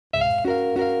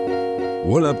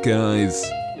What up, guys,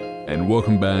 and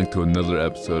welcome back to another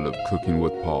episode of Cooking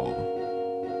with Paul.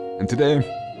 And today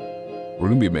we're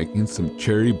gonna be making some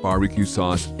cherry barbecue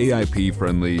sauce, AIP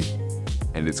friendly,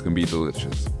 and it's gonna be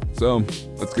delicious. So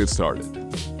let's get started.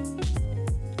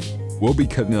 We'll be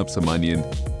cutting up some onion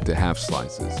into half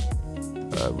slices,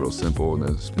 real simple,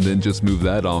 and then just move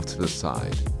that off to the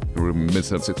side. And we're gonna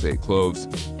mix up 6 to 8 cloves.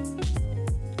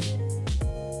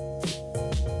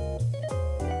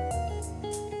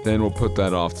 Then we'll put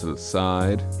that off to the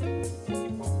side.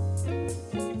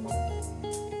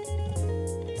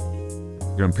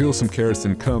 You're gonna peel some carrots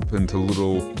and cut up into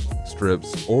little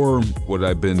strips, or what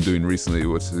I've been doing recently,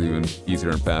 which is even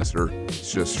easier and faster,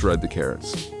 is just shred the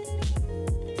carrots.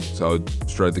 So I would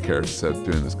shred the carrots instead of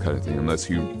doing this cutting thing,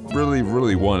 unless you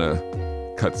really wanna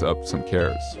cut up some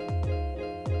carrots.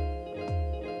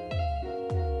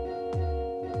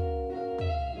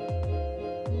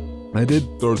 I did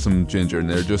throw some ginger in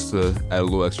there just to add a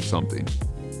little extra something.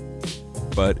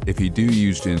 But if you do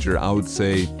use ginger, I would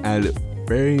say add a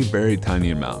very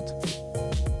tiny amount,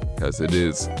 because it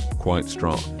is quite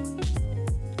strong.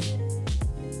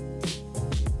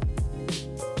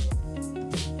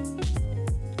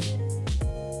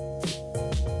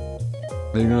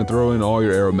 Then you're gonna throw in all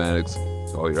your aromatics,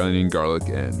 so all your onion, garlic,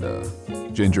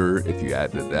 and ginger if you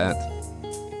added that.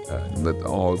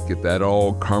 Get that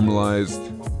all caramelized.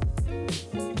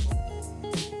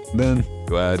 Then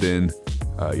go add in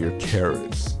your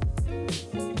carrots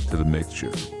to the mixture.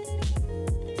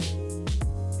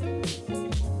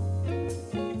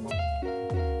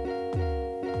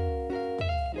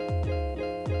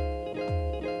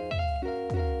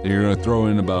 Then you're going to throw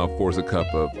in about 1/4 cup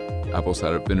of apple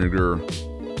cider vinegar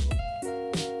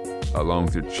along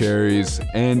with your cherries.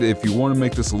 And if you want to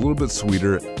make this a little bit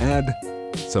sweeter, add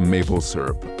some maple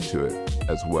syrup to it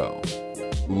as well.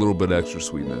 A little bit extra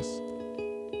sweetness.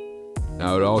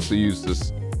 Now I would also use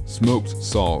this smoked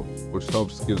salt, which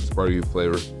helps give this barbecue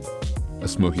flavor a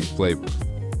smoky flavor.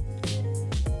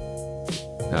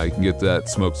 Now you can get that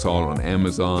smoked salt on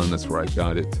Amazon, that's where I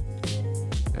got it,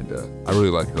 and I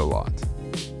really like it a lot.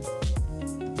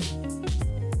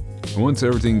 And once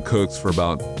everything cooks for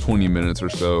about 20 minutes or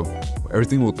so,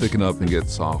 everything will thicken up and get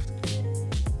soft.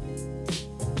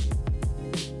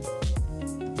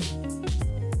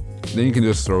 Then you can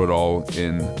just throw it all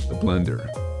in the blender.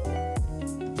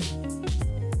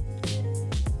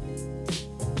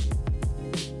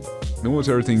 Then once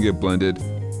everything gets blended,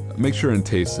 make sure and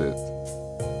taste it.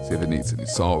 See if it needs any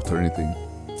salt or anything.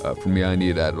 For me, I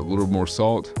need to add a little more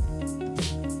salt.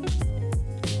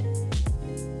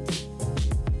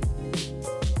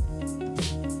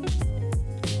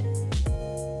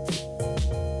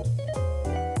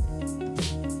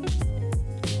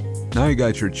 Now you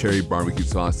got your cherry barbecue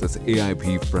sauce that's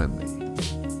AIP friendly.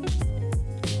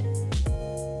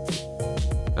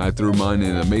 I threw mine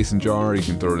in a mason jar. You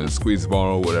can throw it in a squeeze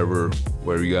bottle, whatever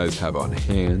you guys have on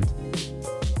hand,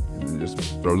 and then just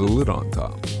throw the lid on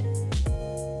top.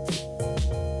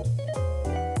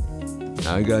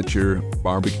 Now you got your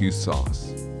barbecue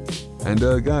sauce. And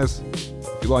guys,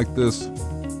 if you like this,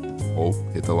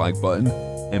 hit the like button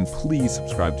and please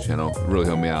subscribe to the channel. It really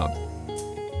helped me out.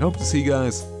 I hope to see you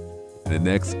guys in the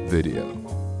next video.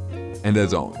 And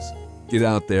as always, get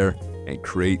out there and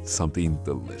create something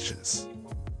delicious.